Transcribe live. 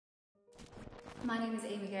My name is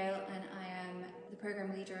Amy Gale and I am the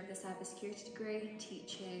Programme Leader of the Cybersecurity degree,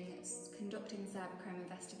 teaching conducting cybercrime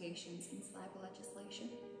investigations and cyber legislation.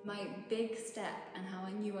 My big step and how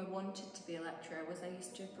I knew I wanted to be a lecturer was I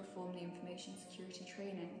used to perform the information security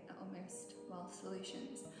training at Almost Wealth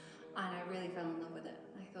Solutions, and I really fell in love with it.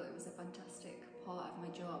 I thought it was a fantastic part of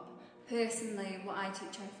my job. Personally, what I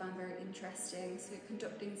teach I found very interesting, so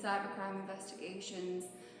conducting cybercrime investigations,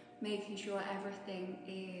 making sure everything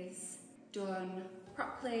is done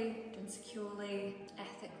properly, done securely,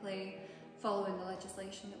 ethically, following the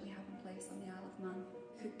legislation that we have in place on the Isle of Man.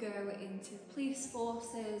 You could go into police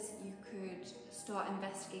forces, you could start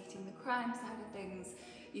investigating the crime side of things,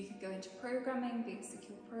 you could go into programming, being a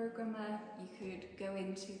secure programmer, you could go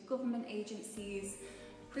into government agencies.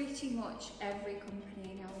 Pretty much every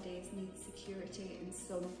company nowadays needs security in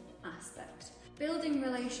some aspect. Building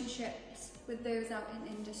relationships with those out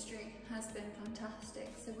in industry has been fantastic.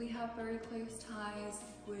 So we have very close ties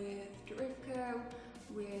with DRIVCO,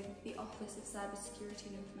 with the Office of Cybersecurity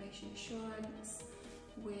and Information Assurance,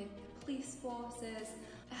 with police forces.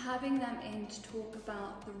 Having them in to talk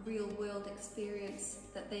about the real world experience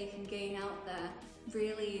that they can gain out there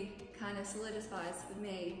really kind of solidifies for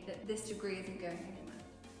me that this degree isn't going anywhere.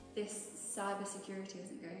 This cybersecurity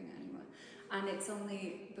isn't going anywhere, and it's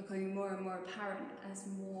only becoming more and more apparent as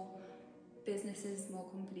more businesses, more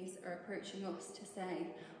companies are approaching us to say,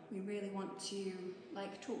 we really want to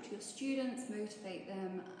talk to your students, motivate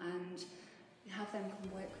them and have them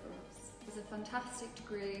come work for us. It's a fantastic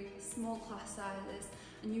degree, small class sizes,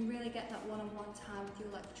 and you really get that one-on-one time with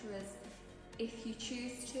your lecturers if you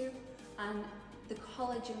choose to, and the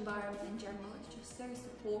college environment in general is just so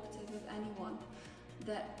supportive of anyone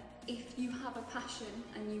that if you have a passion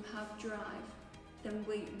and you have drive, then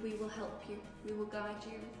we will help you, we will guide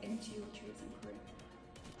you into your chosen career.